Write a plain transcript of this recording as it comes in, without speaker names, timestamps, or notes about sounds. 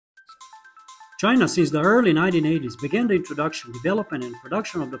China, since the early 1980s, began the introduction, development, and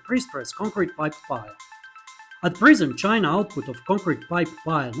production of the pre-stressed concrete pipe pile. At present, China output of concrete pipe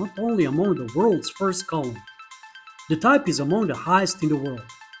pile not only among the world's first column. The type is among the highest in the world.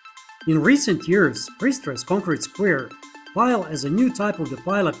 In recent years, pre-stressed concrete square pile as a new type of the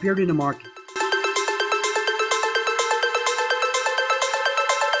pile appeared in the market.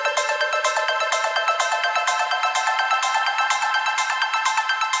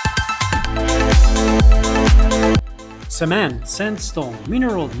 Cement, sandstone,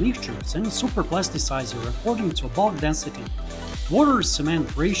 mineral mixtures, and superplasticizer according to bulk density.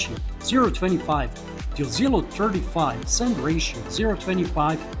 Water-cement ratio 0.25 to 0.35, sand ratio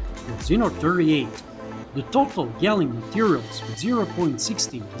 0.25 to 0.38. The total galling materials with 0.16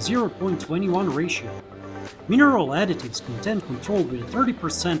 to 0.21 ratio. Mineral additives content controlled with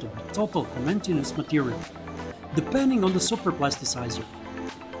 30% of the total commentaneous material, depending on the superplasticizer.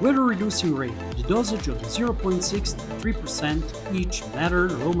 Weather reducing rate, the dosage of the 0.6 to 3% each matter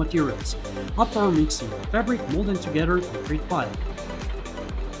raw materials, after mixing fabric molding together concrete pile.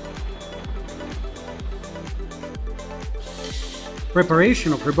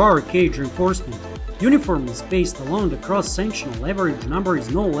 Preparation of rebar cage reinforcement. Uniformly spaced along the cross-sectional average number is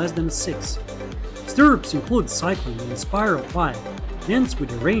no less than 6. Stirrups include cycling and spiral pile, ends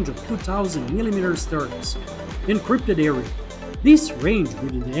with a range of 2000 mm stirrups. Encrypted area. This range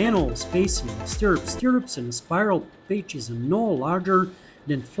within the annual spacing of stirrups and spiral pitch is no larger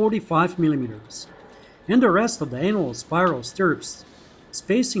than 45 mm, and the rest of the annual spiral stirrups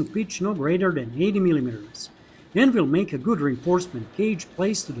spacing pitch no greater than 80 mm, and will make a good reinforcement cage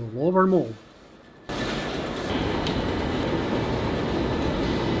placed to the lower mold.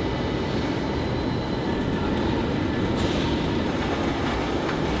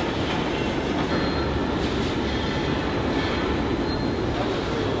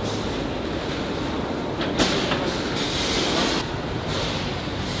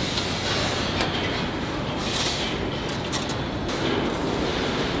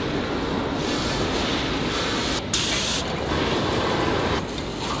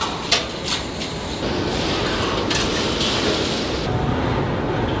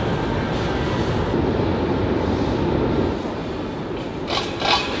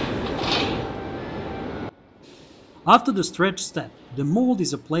 After the stretch step, the mold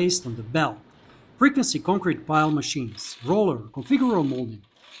is placed on the belt, frequency concrete pile machines, roller, configurable molding,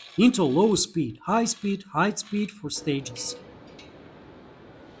 into low speed, high speed for stages.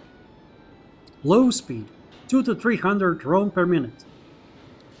 Low speed, 2 to 300 round per minute.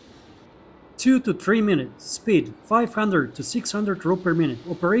 2 to 3 minutes, speed 500 to 600 row per minute,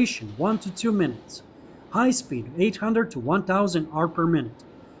 operation 1 to 2 minutes. High speed 800 to 1000 R per minute,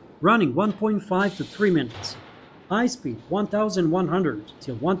 running 1.5 to 3 minutes. High speed 1100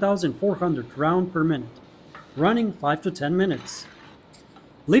 till 1400 round per minute, running 5 to 10 minutes.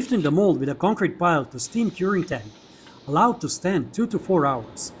 Lifting the mold with a concrete pile to steam curing tank, allowed to stand 2 to 4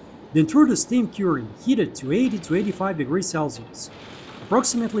 hours, then through the steam curing heated to 80 to 85 degrees Celsius,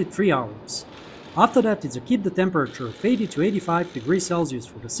 approximately 3 hours. After that is a keep the temperature of 80 to 85 degrees Celsius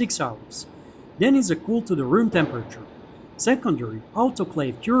for the 6 hours, then is a cool to the room temperature. Secondary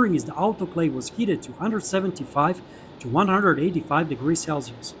autoclave curing is the autoclave was heated to 175 to 185 degrees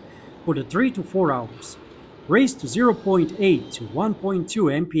Celsius for the 3 to 4 hours, raised to 0.8 to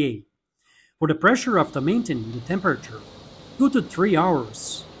 1.2 MPa. For the pressure after maintaining the temperature, 2 to 3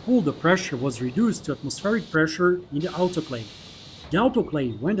 hours, cool the pressure was reduced to atmospheric pressure in the autoclave. The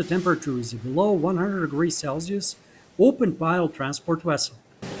autoclave, when the temperature is below 100 degrees Celsius, open pile transport vessel.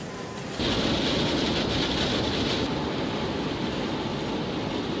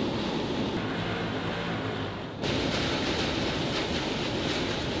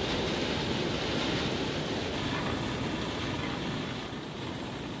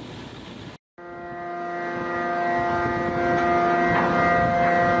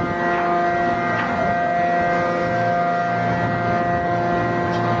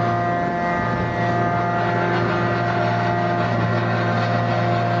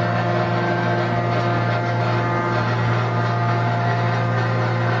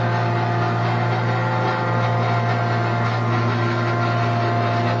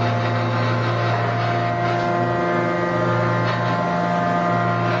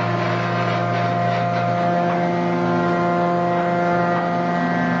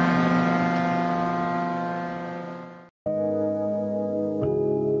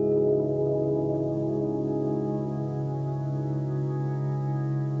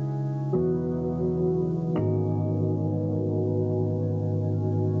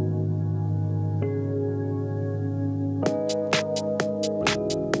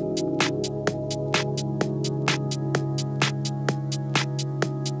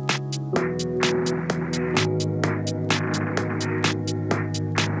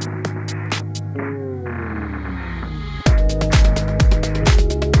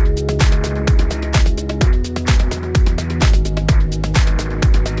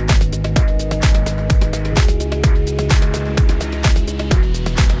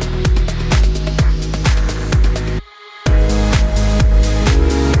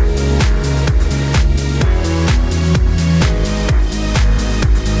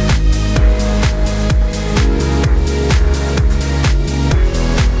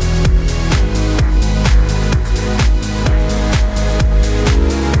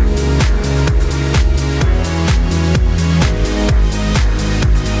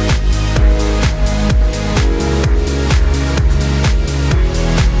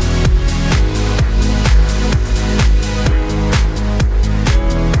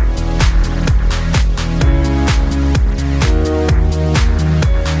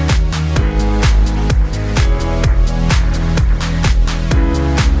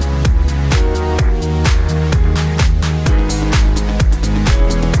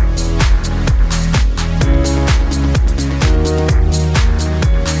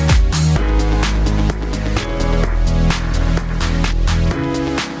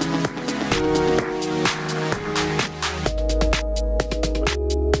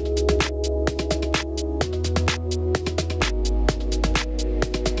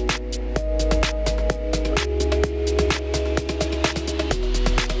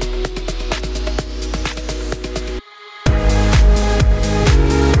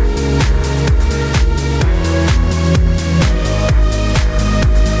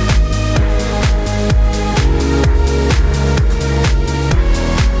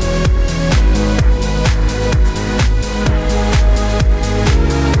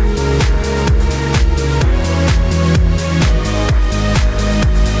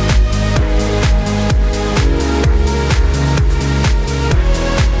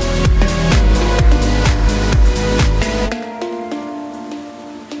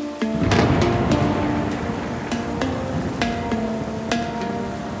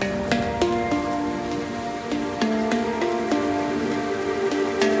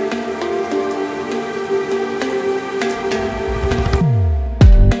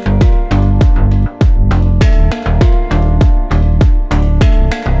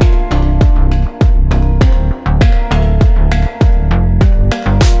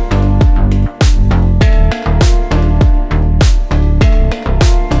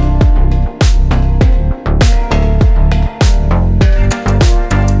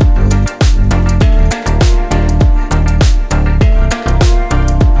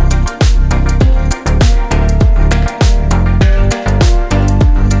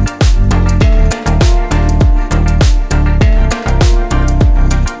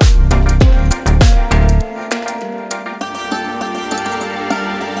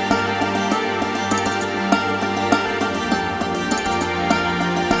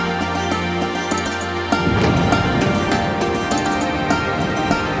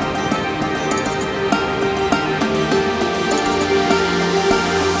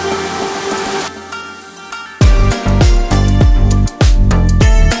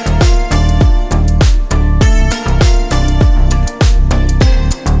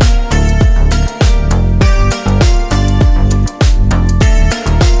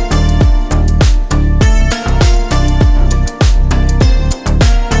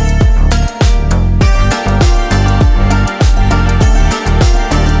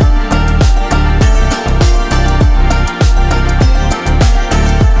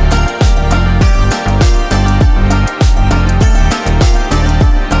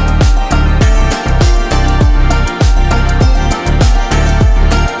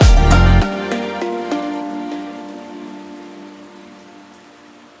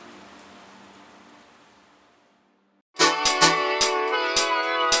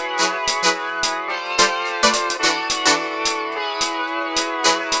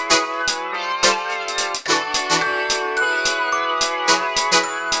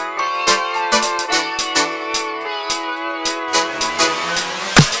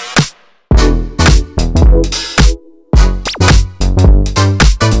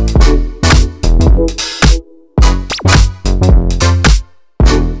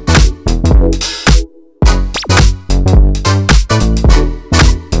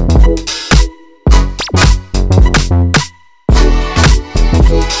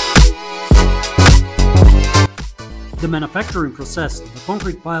 manufacturing process of the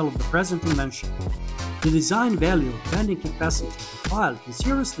concrete pile of the present invention. The design value of bending capacity of the pile can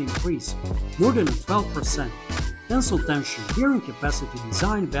seriously increase more than 12%. Tensile tension, bearing capacity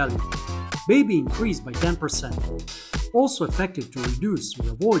design value may be increased by 10%. Also effective to reduce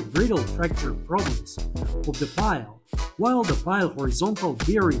or avoid brittle fracture problems of the pile, while the pile horizontal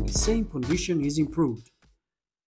bearing the same condition is improved.